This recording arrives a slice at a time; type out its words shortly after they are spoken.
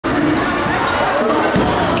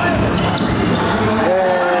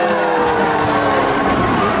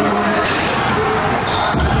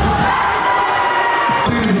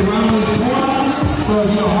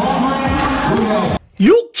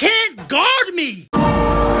me.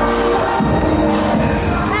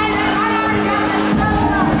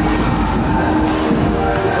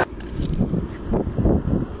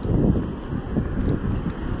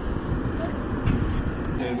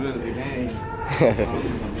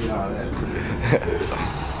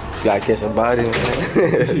 You gotta catch a body, man.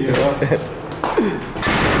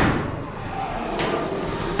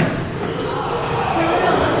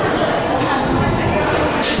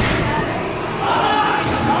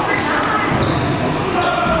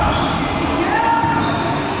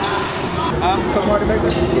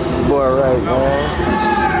 Boy, right, man.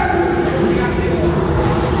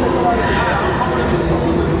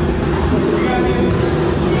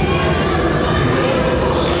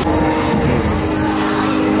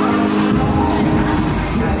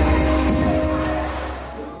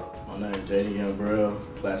 My name is Jayden Gambrell,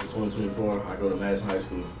 class of 2024. I go to Madison High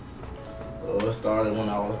School. It started when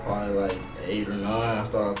I was probably like 8 or 9. I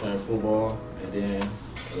started playing football, and then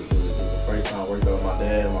the first time I worked out with my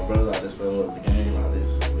dad and my brother, I just fell in love with the game. I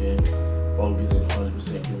just been focused and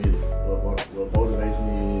 100% committed. What motivates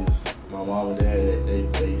me is my mom and dad,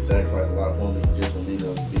 they sacrificed a lot for me just for me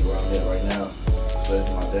to be where I'm at right now.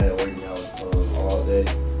 Especially my dad working out all day.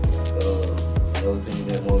 Another thing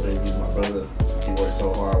that motivates me is my brother. He worked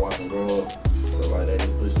so hard, watch him grow up. So like that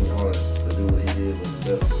just pushed me hard to do what he did for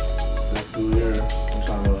himself. This school year, I'm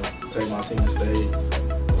trying to take my team to state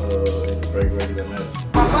and break regular matches.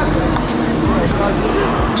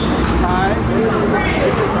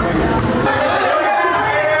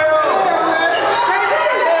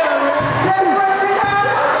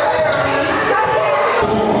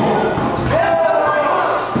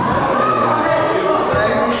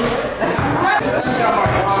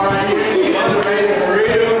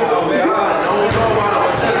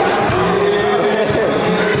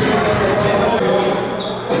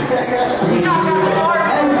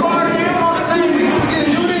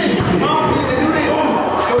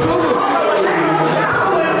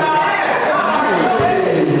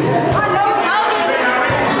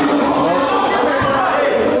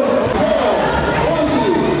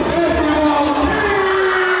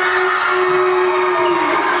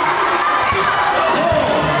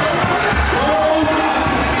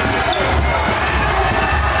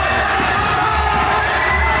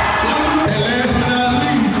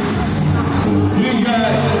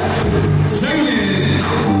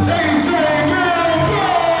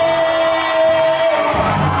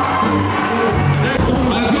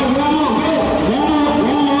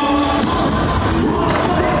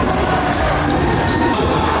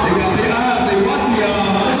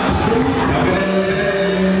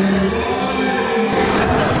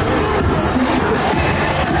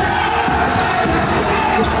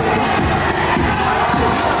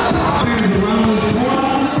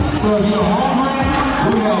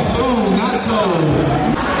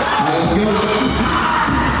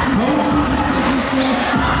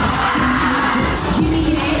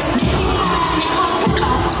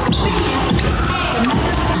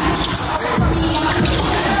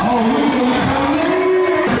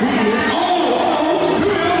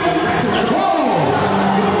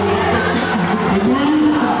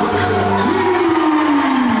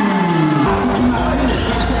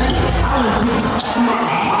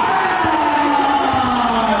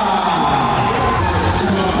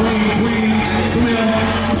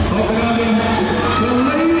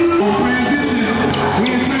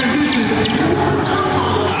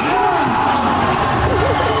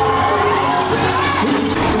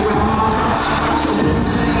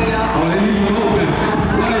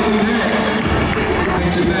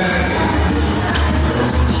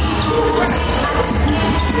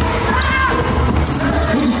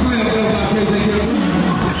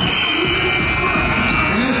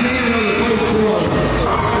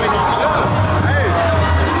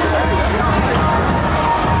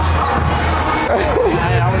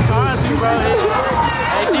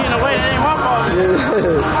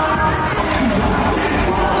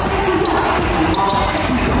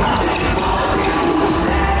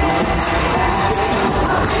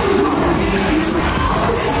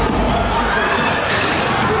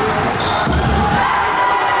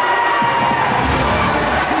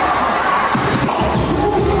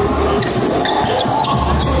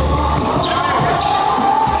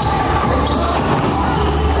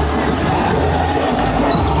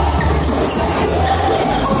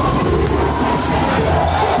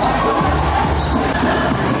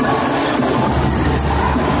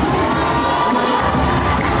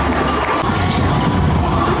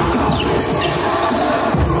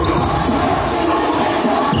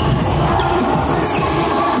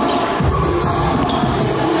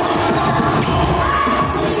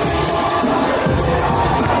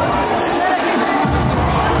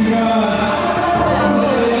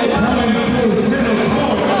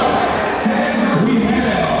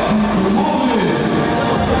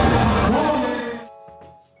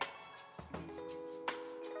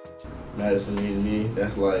 Madison meeting me.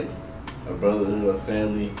 That's like a brotherhood, a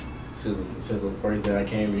family. Since the first day I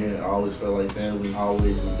came here, I always felt like family.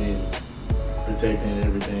 Always been protecting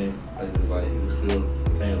everything. I just feel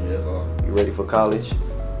family. That's all. You ready for college?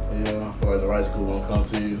 Yeah, I feel like the right school gonna come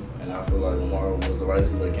to you, and I feel like Lamar was the right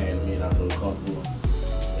school that came to me, and I feel comfortable.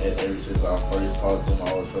 And ever since I first talked to them,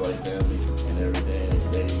 I always felt like family and everything.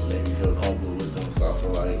 They made me feel comfortable with them, so I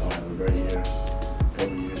feel like I'm gonna have a great year,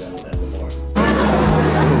 couple years at Lamar.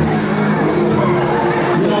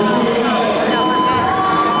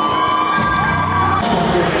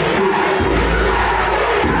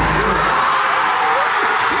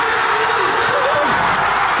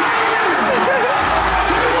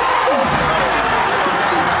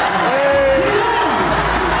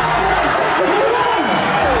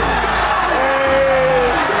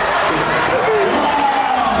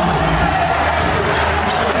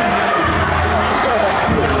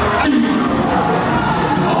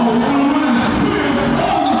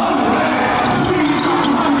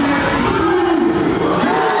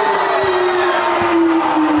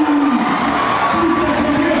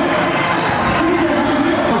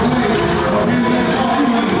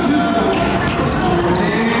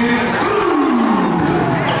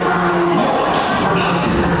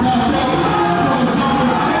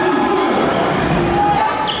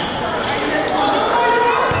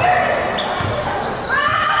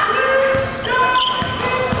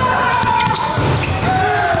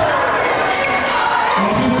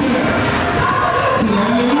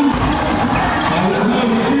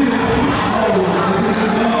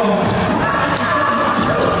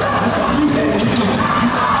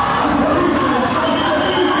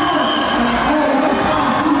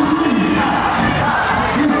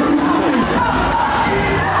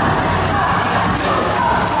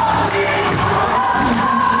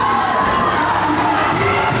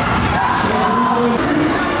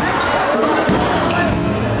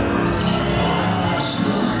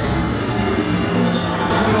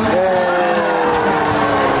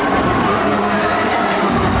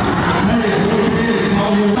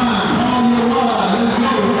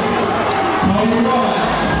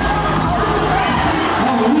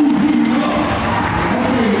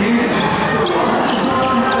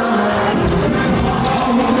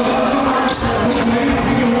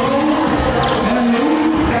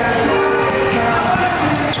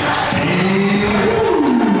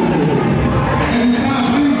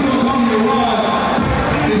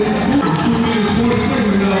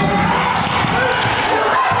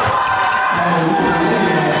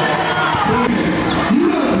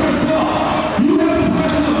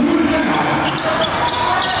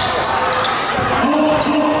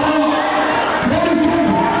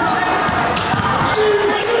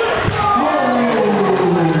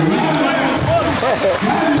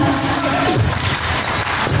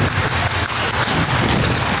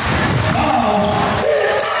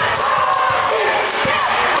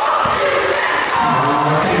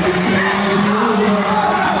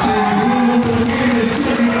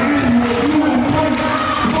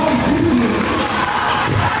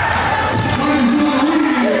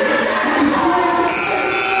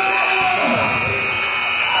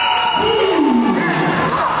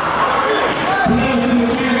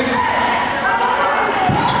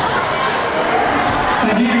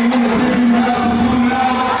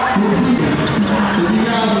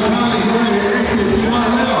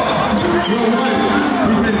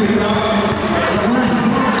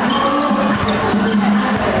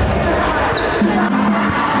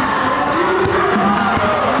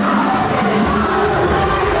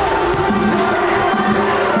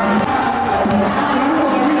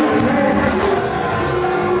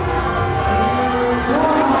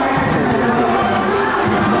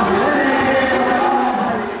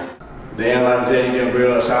 Damn, like Jayden,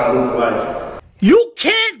 Gambrell, shout out for life. You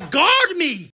can't guard me!